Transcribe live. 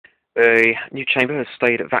The new chamber has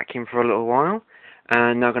stayed at vacuum for a little while,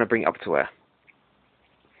 and now I'm going to bring it up to air.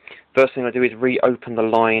 First thing I do is reopen the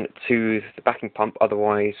line to the backing pump,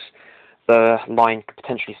 otherwise the line could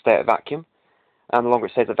potentially stay at vacuum. And the longer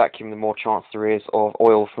it stays at vacuum, the more chance there is of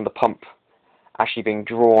oil from the pump actually being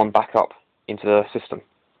drawn back up into the system.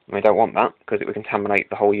 And we don't want that, because it would contaminate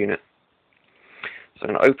the whole unit. So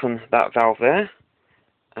I'm going to open that valve there,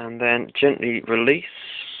 and then gently release.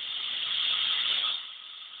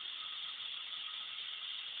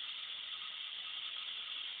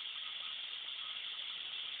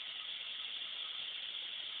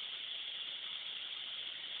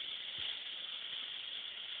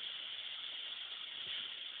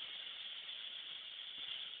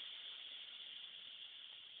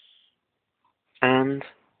 And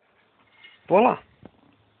voila!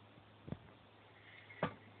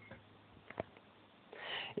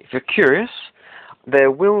 If you're curious, there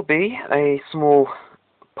will be a small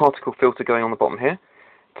particle filter going on the bottom here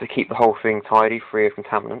to keep the whole thing tidy, free of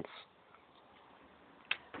contaminants.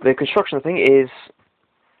 The construction of the thing is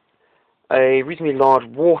a reasonably large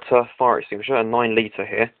water fire extinguisher, a 9 litre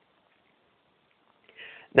here.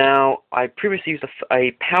 Now, I previously used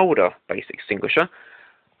a powder-based extinguisher,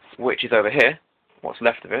 which is over here, what's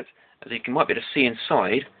left of it. As you might be able to see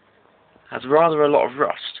inside, has rather a lot of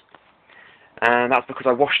rust. And that's because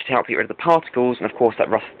I washed it out to get rid of the particles, and of course that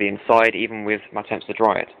rust will be inside, even with my attempts to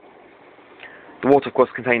dry it. The water, of course,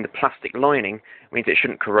 containing the plastic lining, means it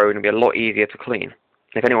shouldn't corrode and be a lot easier to clean.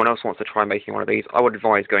 If anyone else wants to try making one of these, I would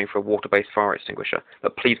advise going for a water-based fire extinguisher,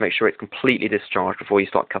 but please make sure it's completely discharged before you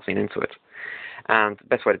start cutting into it. And the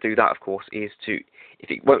best way to do that, of course, is to,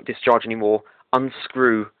 if it won't discharge anymore,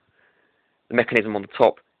 unscrew the mechanism on the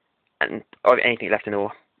top, and anything left in there,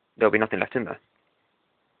 there'll be nothing left in there.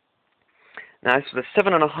 Now, this is a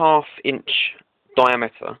 7.5 inch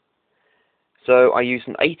diameter, so I used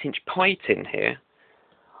an 8-inch pie tin here.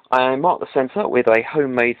 I marked the centre with a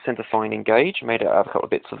homemade centre finding gauge, made out of a couple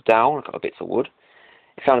of bits of dowel and a couple of bits of wood.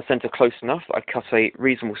 I found the centre close enough that I cut a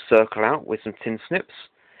reasonable circle out with some tin snips,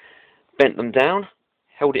 bent them down,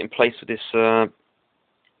 held it in place with this,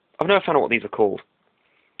 I've never found out what these are called,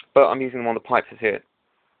 but I'm using them on the pipes here.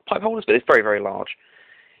 Pipe holders, but it's very, very large.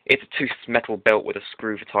 It's a toothed metal belt with a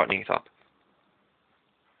screw for tightening it up.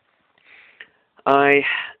 I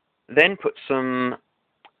then put some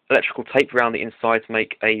electrical tape around the inside to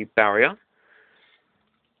make a barrier,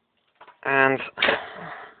 and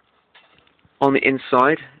on the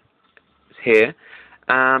inside here,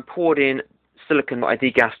 poured in silicone that I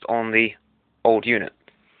degassed on the old unit.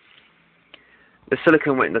 The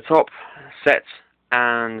silicone went in the top, set,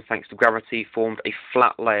 and thanks to gravity formed a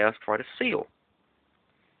flat layer to try to seal.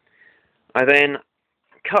 I then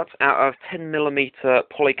cut out of 10mm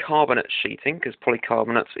polycarbonate sheeting, because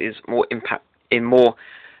polycarbonate is more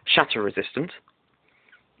shatter resistant.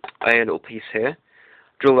 A little piece here.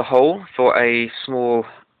 Drill a hole for a small,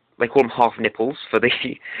 they call them half nipples, for the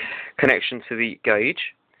connection to the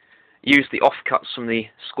gauge. Use the offcuts from the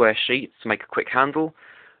square sheet to make a quick handle.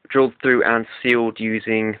 Drilled through and sealed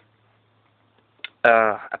using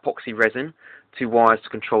epoxy resin. 2 wires to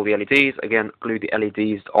control the LEDs. Again, glued the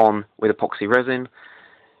LEDs on with epoxy resin.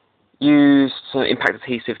 Used some impact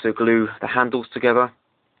adhesive to glue the handles together.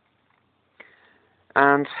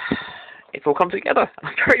 And it's all come together.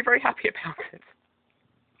 I'm very, very happy about it.